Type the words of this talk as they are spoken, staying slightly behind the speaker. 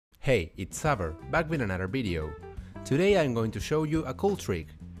Hey, it's Saber, back with another video. Today I'm going to show you a cool trick.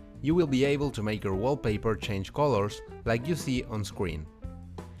 You will be able to make your wallpaper change colors like you see on screen.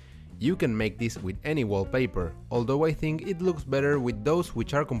 You can make this with any wallpaper, although I think it looks better with those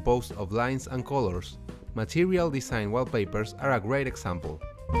which are composed of lines and colors. Material design wallpapers are a great example.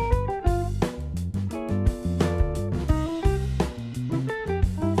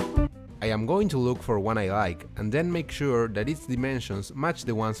 I am going to look for one I like and then make sure that its dimensions match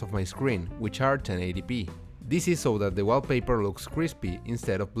the ones of my screen, which are 1080p. This is so that the wallpaper looks crispy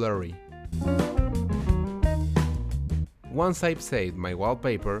instead of blurry. Once I've saved my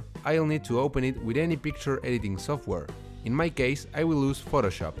wallpaper, I'll need to open it with any picture editing software. In my case, I will use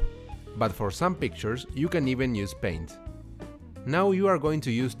Photoshop. But for some pictures, you can even use Paint. Now you are going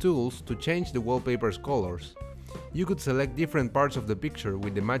to use tools to change the wallpaper's colors. You could select different parts of the picture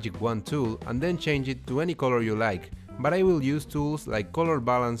with the Magic Wand tool and then change it to any color you like, but I will use tools like Color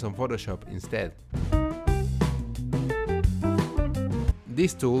Balance on Photoshop instead.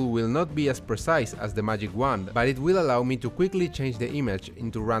 This tool will not be as precise as the Magic Wand, but it will allow me to quickly change the image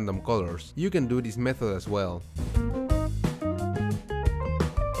into random colors. You can do this method as well.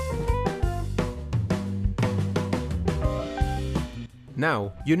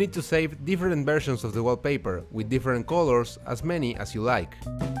 Now, you need to save different versions of the wallpaper, with different colors, as many as you like.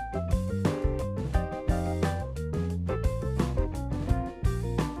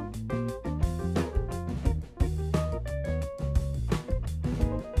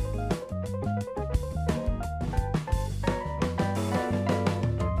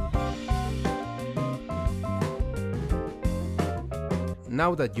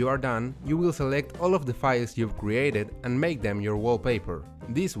 Now that you are done, you will select all of the files you've created and make them your wallpaper.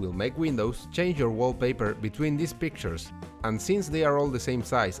 This will make Windows change your wallpaper between these pictures, and since they are all the same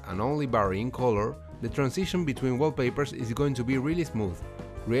size and only vary in color, the transition between wallpapers is going to be really smooth,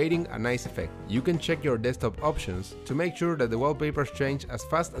 creating a nice effect. You can check your desktop options to make sure that the wallpapers change as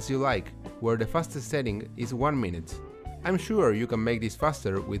fast as you like, where the fastest setting is 1 minute. I'm sure you can make this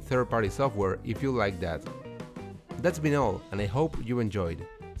faster with third-party software if you like that. That's been all, and I hope you enjoyed.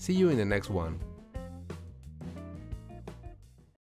 See you in the next one.